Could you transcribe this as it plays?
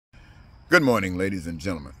Good morning, ladies and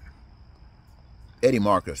gentlemen. Eddie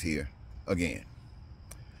Marcus here again.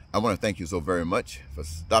 I want to thank you so very much for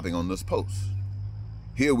stopping on this post.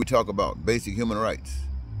 Here we talk about basic human rights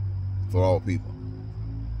for all people.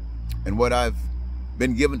 And what I've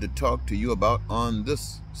been given to talk to you about on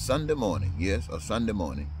this Sunday morning, yes, a Sunday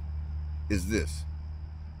morning, is this: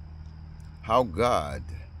 how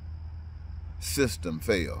God's system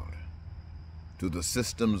failed to the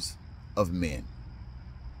systems of men.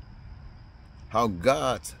 How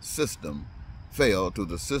God's system failed to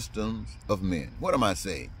the systems of men. What am I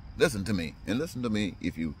saying? Listen to me, and listen to me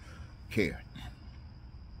if you care.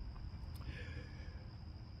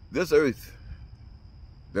 This earth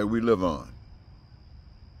that we live on,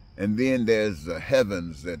 and then there's the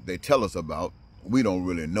heavens that they tell us about. We don't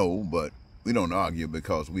really know, but we don't argue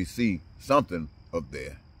because we see something up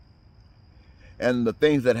there. And the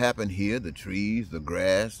things that happen here, the trees, the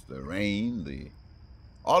grass, the rain,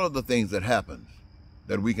 all of the things that happen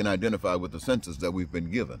that we can identify with the senses that we've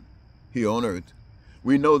been given here on earth,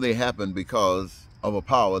 we know they happen because of a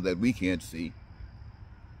power that we can't see.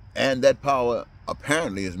 And that power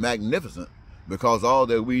apparently is magnificent because all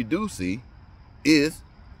that we do see is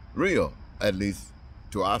real, at least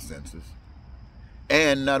to our senses.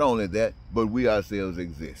 And not only that, but we ourselves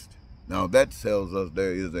exist. Now that tells us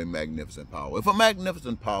there is a magnificent power. If a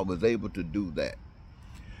magnificent power is able to do that,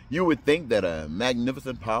 you would think that a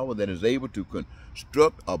magnificent power that is able to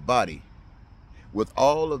construct a body with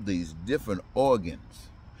all of these different organs,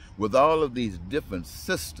 with all of these different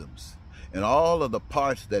systems, and all of the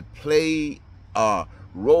parts that play a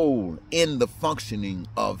role in the functioning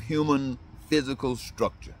of human physical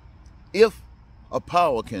structure. If a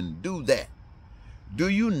power can do that, do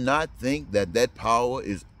you not think that that power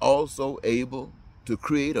is also able to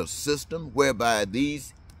create a system whereby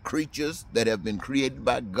these creatures that have been created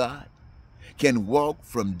by God can walk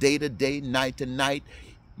from day to day, night to night,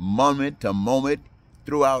 moment to moment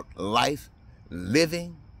throughout life,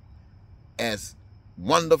 living as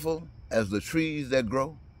wonderful as the trees that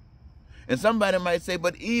grow? And somebody might say,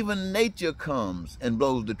 but even nature comes and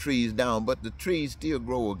blows the trees down, but the trees still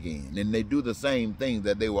grow again, and they do the same thing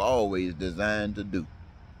that they were always designed to do.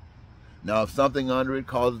 Now, if something under it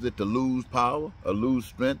causes it to lose power or lose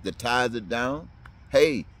strength that ties it down,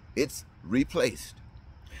 hey, it's replaced.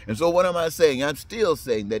 And so what am I saying? I'm still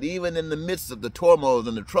saying that even in the midst of the turmoils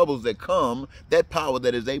and the troubles that come, that power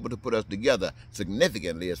that is able to put us together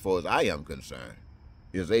significantly, as far as I am concerned,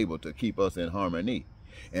 is able to keep us in harmony.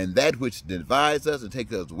 And that which divides us and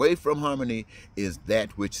takes us away from harmony is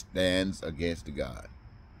that which stands against God.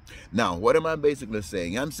 Now, what am I basically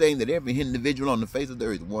saying? I'm saying that every individual on the face of the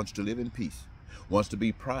earth wants to live in peace, wants to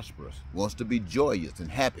be prosperous, wants to be joyous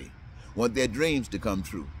and happy, want their dreams to come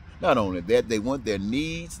true. Not only that, they want their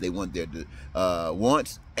needs, they want their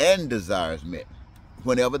wants and desires met.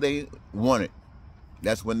 Whenever they want it,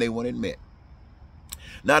 that's when they want it met.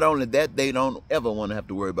 Not only that, they don't ever want to have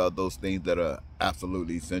to worry about those things that are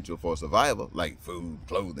absolutely essential for survival, like food,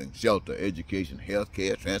 clothing, shelter, education, health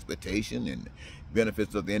care, transportation, and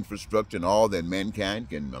benefits of the infrastructure and all that mankind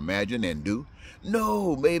can imagine and do.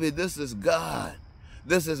 No, baby, this is God.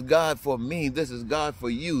 This is God for me. This is God for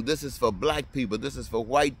you. This is for black people. This is for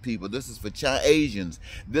white people. This is for Asians.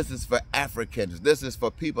 This is for Africans. This is for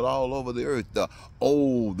people all over the earth, the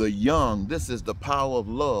old, the young. This is the power of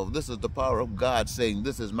love. This is the power of God saying,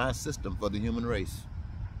 this is my system for the human race.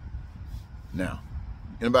 Now,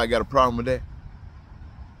 anybody got a problem with that?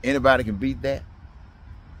 Anybody can beat that?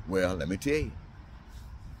 Well, let me tell you,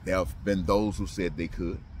 there have been those who said they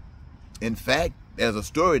could. In fact, there's a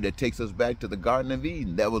story that takes us back to the Garden of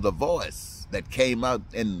Eden. There was a voice that came out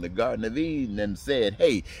in the Garden of Eden and said,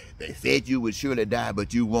 hey, they said you would surely die,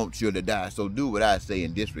 but you won't surely die. So do what I say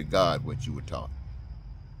and disregard what you were taught.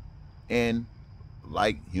 And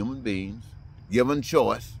like human beings, given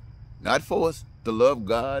choice, not forced to love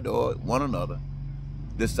God or one another,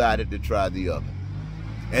 decided to try the other.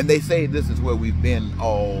 And they say this is where we've been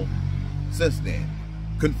all since then.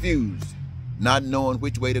 Confused, not knowing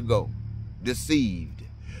which way to go. Deceived,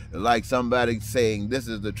 like somebody saying this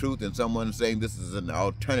is the truth and someone saying this is an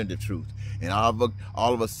alternative truth, and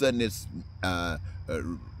all of a sudden it's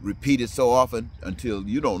repeated so often until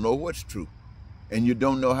you don't know what's true, and you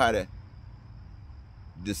don't know how to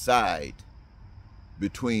decide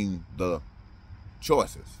between the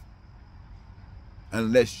choices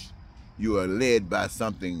unless you are led by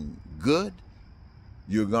something good.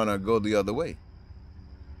 You're gonna go the other way.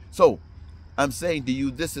 So I'm saying to you,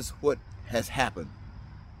 this is what has happened.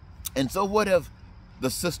 And so what have the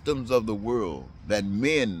systems of the world that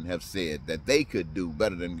men have said that they could do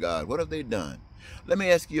better than God, what have they done? Let me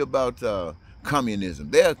ask you about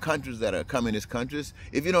communism. There are countries that are communist countries.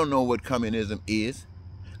 If you don't know what communism is,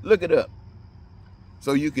 look it up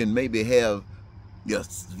so you can maybe have your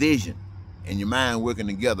vision and your mind working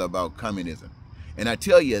together about communism. And I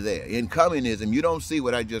tell you there, in communism, you don't see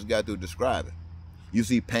what I just got through describing. You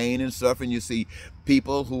see pain and suffering. You see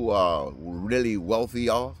people who are really well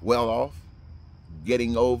off,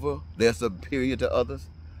 getting over, they're superior to others.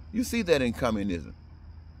 You see that in communism,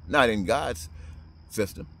 not in God's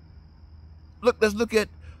system. Let's look at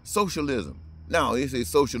socialism. Now, they say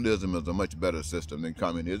socialism is a much better system than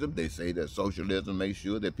communism. They say that socialism makes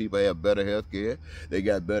sure that people have better health care, they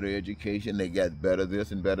got better education, they got better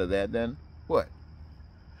this and better that than what?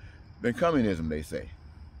 Than communism, they say.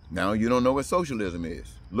 Now, you don't know what socialism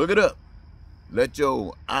is. Look it up. Let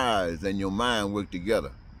your eyes and your mind work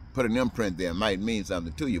together. Put an imprint there. It might mean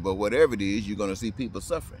something to you, but whatever it is, you're going to see people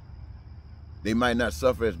suffering. They might not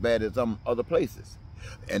suffer as bad as some other places.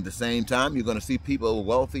 At the same time, you're going to see people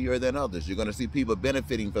wealthier than others. You're going to see people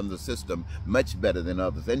benefiting from the system much better than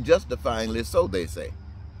others, and justifyingly so, they say.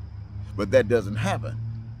 But that doesn't happen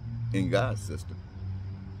in God's system.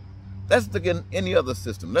 Let's look at any other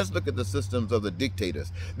system. Let's look at the systems of the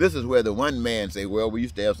dictators. This is where the one man say, well, we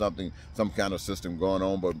used to have some kind of system going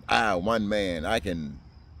on, but one man, I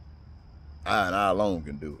alone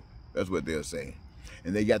can do it. That's what they're saying.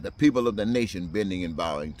 And they got the people of the nation bending and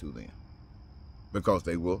bowing to them, because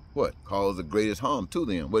they will, what? Cause the greatest harm to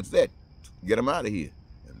them. What's that? Get them out of here.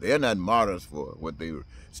 And they're not martyrs for what they were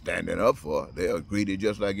standing up for. They are greeted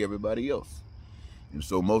just like everybody else. And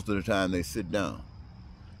so most of the time they sit down.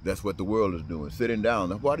 That's what the world is doing, sitting down.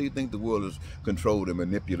 Now, why do you think the world is controlled and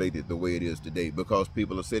manipulated the way it is today? Because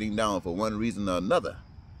people are sitting down for one reason or another.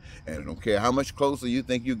 And I don't care how much closer you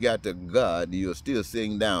think you got to God, you're still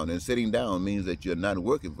sitting down. And sitting down means that you're not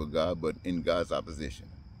working for God, but in God's opposition.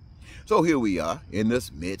 So here we are in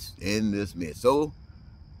this midst. So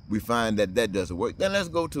we find that that doesn't work. Then let's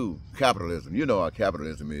go to capitalism. You know how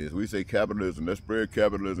capitalism is. We say capitalism, let's spread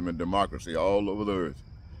capitalism and democracy all over the earth.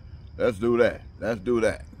 Let's do that. Let's do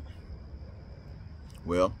that.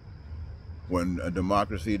 Well, when a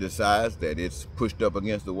democracy decides that it's pushed up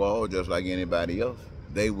against the wall just like anybody else,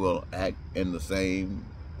 they will act in the same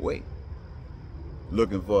way,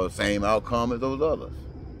 looking for the same outcome as those others.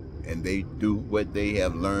 And they do what they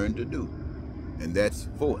have learned to do, and that's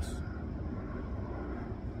force.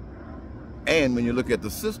 And when you look at the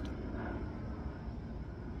system,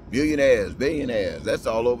 millionaires, billionaires, that's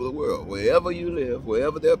all over the world. Wherever you live,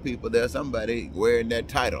 wherever there are people, there's somebody wearing that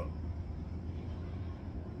title.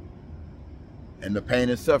 And the pain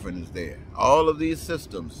and suffering is there. All of these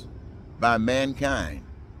systems by mankind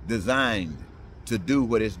designed to do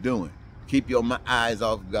what it's doing. Keep your eyes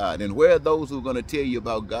off God. And where are those who are going to tell you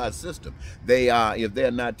about God's system? They are, if they're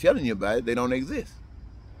not telling you about it, they don't exist.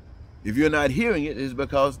 If you're not hearing it, it's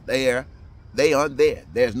because they aren't there.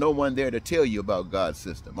 There's no one there to tell you about God's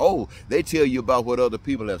system. Oh, they tell you about what other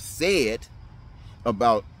people have said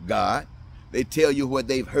about God. They tell you what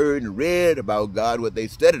they've heard and read about God, what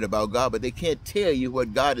they've studied about God, but they can't tell you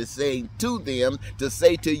what God is saying to them, to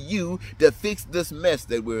say to you, to fix this mess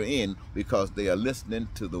that we're in, because they are listening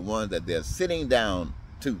to the ones that they're sitting down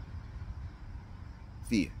to.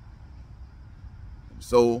 Fear. And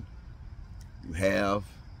so you have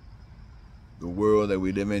the world that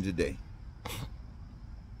we live in today.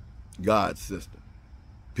 God's system.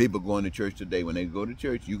 People going to church today. When they go to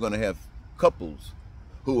church, you're going to have couples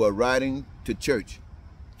who are riding to church,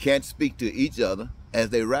 can't speak to each other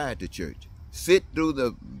as they ride to church. Sit through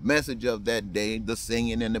the message of that day, the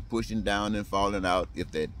singing and the pushing down and falling out,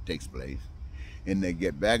 if that takes place. And they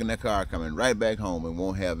get back in their car, coming right back home, and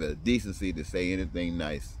won't have the decency to say anything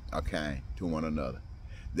nice or kind to one another.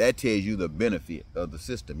 That tells you the benefit of the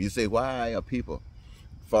system. You say, why are people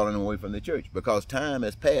falling away from the church? Because time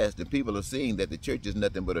has passed and people are seeing that the church is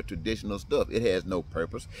nothing but a traditional stuff. It has no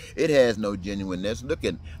purpose. It has no genuineness. Look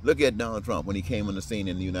at Donald Trump when he came on the scene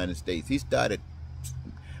in the United States. He started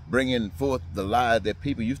bringing forth the lies that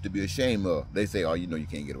people used to be ashamed of. They say, oh, you know, you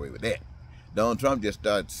can't get away with that. Donald Trump just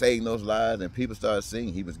started saying those lies, and people started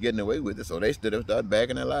seeing he was getting away with it. So they stood up and started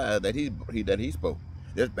backing the lies that he spoke.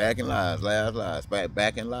 Just backing lies,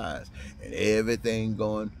 backing lies, and everything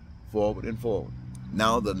going forward and forward.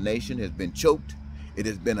 Now the nation has been choked. It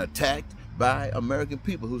has been attacked by American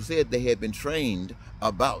people who said they had been trained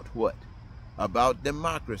about what? About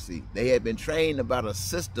democracy. They had been trained about a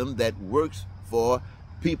system that works for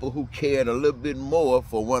people who cared a little bit more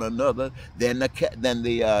for one another than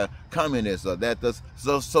the communists or that the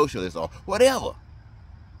socialists or whatever.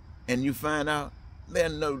 And you find out,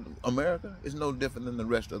 man, America is no different than the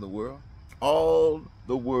rest of the world. All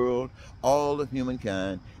the world, all of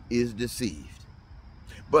humankind is deceived.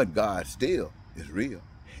 But God still is real,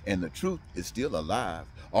 and the truth is still alive.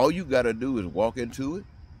 All you got to do is walk into it,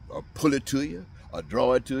 or pull it to you, or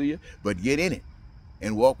draw it to you, but get in it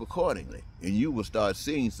and walk accordingly, and you will start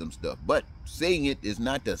seeing some stuff. But seeing it is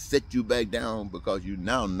not to set you back down because you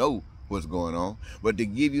now know what's going on, but to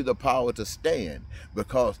give you the power to stand,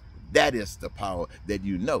 because that is the power that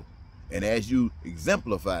you know. And as you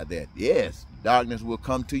exemplify that, yes, darkness will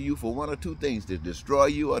come to you for one or two things: to destroy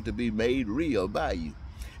you or to be made real by you.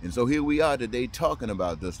 And so here we are today talking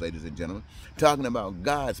about this, ladies and gentlemen, talking about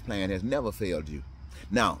God's plan has never failed you.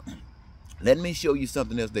 Now, let me show you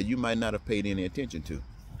something else that you might not have paid any attention to.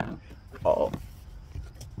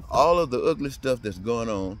 All of the ugly stuff that's going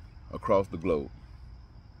on across the globe.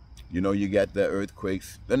 You know, you got the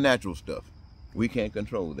earthquakes, the natural stuff. We can't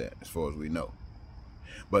control that as far as we know.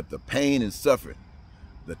 But the pain and suffering,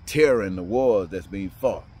 the terror and the wars that's being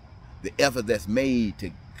fought, the effort that's made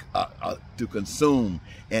to consume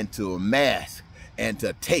and to amass and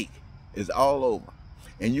to take is all over.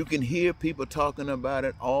 And you can hear people talking about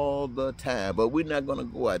it all the time, but we're not going to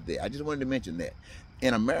go out there. I just wanted to mention that.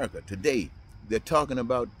 In America today, they're talking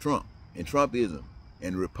about Trump and Trumpism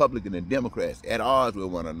and Republican and Democrats at odds with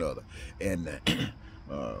one another. And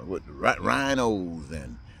with rhinos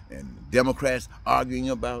and Democrats arguing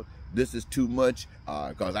about this is too much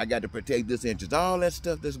because I got to protect this interest. All that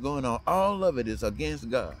stuff that's going on, all of it is against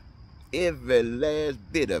God. Every last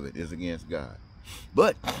bit of it is against God.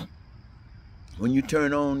 But when you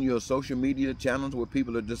turn on your social media channels where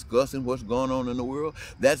people are discussing what's going on in the world,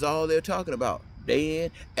 that's all they're talking about. They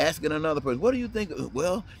ain't asking another person, what do you think?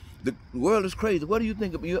 Well, the world is crazy. What do you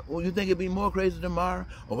think? You think it'd be more crazy tomorrow?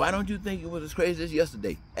 Or why don't you think it was as crazy as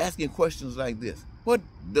yesterday? Asking questions like this. What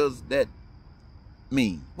does that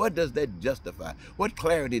mean? What does that justify? What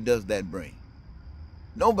clarity does that bring?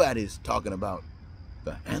 Nobody's talking about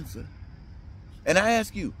the answer. And I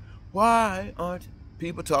ask you, why aren't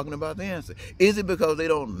people talking about the answer? Is it because they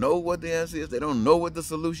don't know what the answer is? They don't know what the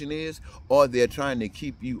solution is? Or they're trying to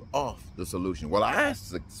keep you off the solution? Well, I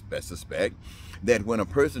suspect that when a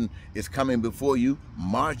person is coming before you,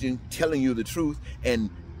 marching, telling you the truth, and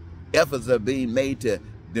efforts are being made to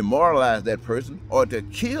demoralize that person or to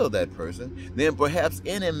kill that person, then perhaps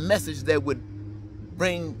any message that would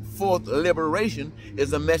bring forth liberation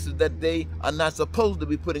is a message that they are not supposed to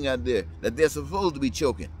be putting out there, that they're supposed to be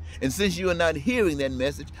choking. And since you are not hearing that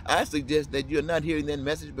message, I suggest that you're not hearing that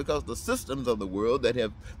message because the systems of the world that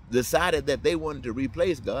have decided that they wanted to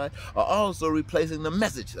replace God are also replacing the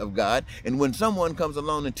message of God. And when someone comes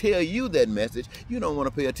along and tell you that message, you don't want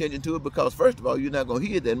to pay attention to it because, first of all, you're not going to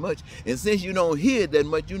hear it that much. And since you don't hear it that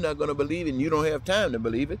much, you're not going to believe it, and you don't have time to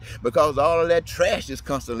believe it because all of that trash is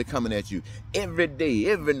constantly coming at you. Every day,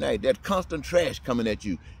 every night, that constant trash coming at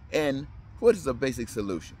you. And what is the basic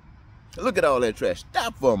solution? Look at all that trash.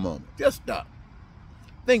 Stop for a moment. Just stop.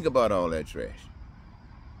 Think about all that trash.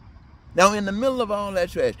 Now, in the middle of all that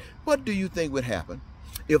trash, what do you think would happen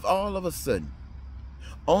if all of a sudden,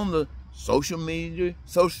 on the social media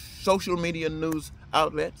news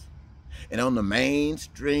outlets and on the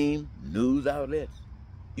mainstream news outlets,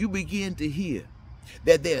 you begin to hear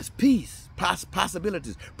that there's peace,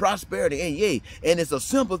 possibilities, prosperity, and yay, and it's a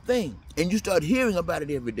simple thing. And you start hearing about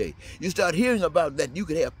it every day. You start hearing about that you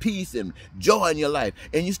could have peace and joy in your life.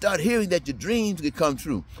 And you start hearing that your dreams could come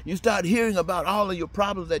true. You start hearing about all of your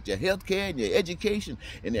problems, that your health care and your education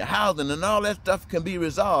and your housing and all that stuff can be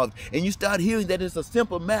resolved. And you start hearing that it's a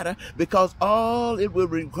simple matter because all it will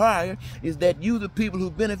require is that you, the people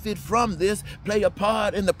who benefit from this, play a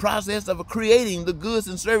part in the process of creating the goods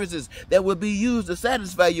and services that will be used to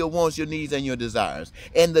satisfy your wants, your needs, and your desires.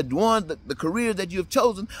 And the careers that you've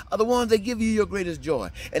chosen are the ones that give you your greatest joy.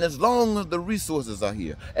 And as long as the resources are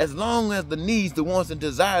here, as long as the needs, the wants, and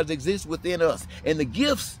desires exist within us, and the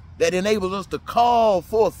gifts that enables us to call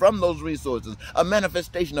forth from those resources a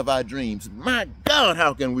manifestation of our dreams, my God,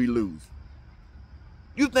 how can we lose?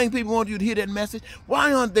 You think people want you to hear that message?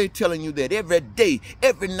 Why aren't they telling you that every day,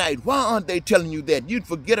 every night? Why aren't they telling you that? You'd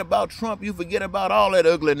forget about Trump. You forget about all that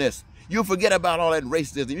ugliness. You forget about all that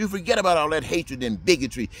racism. You forget about all that hatred and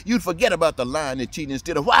bigotry. You'd forget about the lying and cheating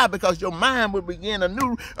instead of why? Because your mind will begin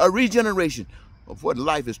a regeneration of what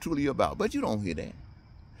life is truly about. But you don't hear that.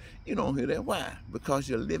 You don't hear that. Why? Because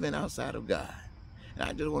you're living outside of God. And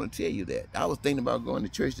I just want to tell you that. I was thinking about going to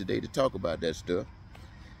church today to talk about that stuff.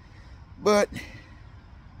 But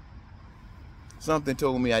something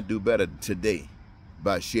told me I'd do better today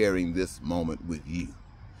by sharing this moment with you.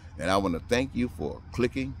 And I want to thank you for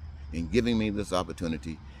clicking and giving me this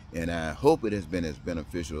opportunity, and I hope it has been as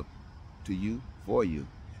beneficial to you, for you,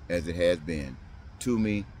 as it has been to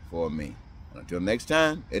me, for me. Until next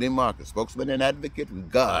time, Eddie Marcus, spokesman and advocate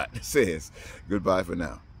with God, says goodbye for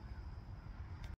now.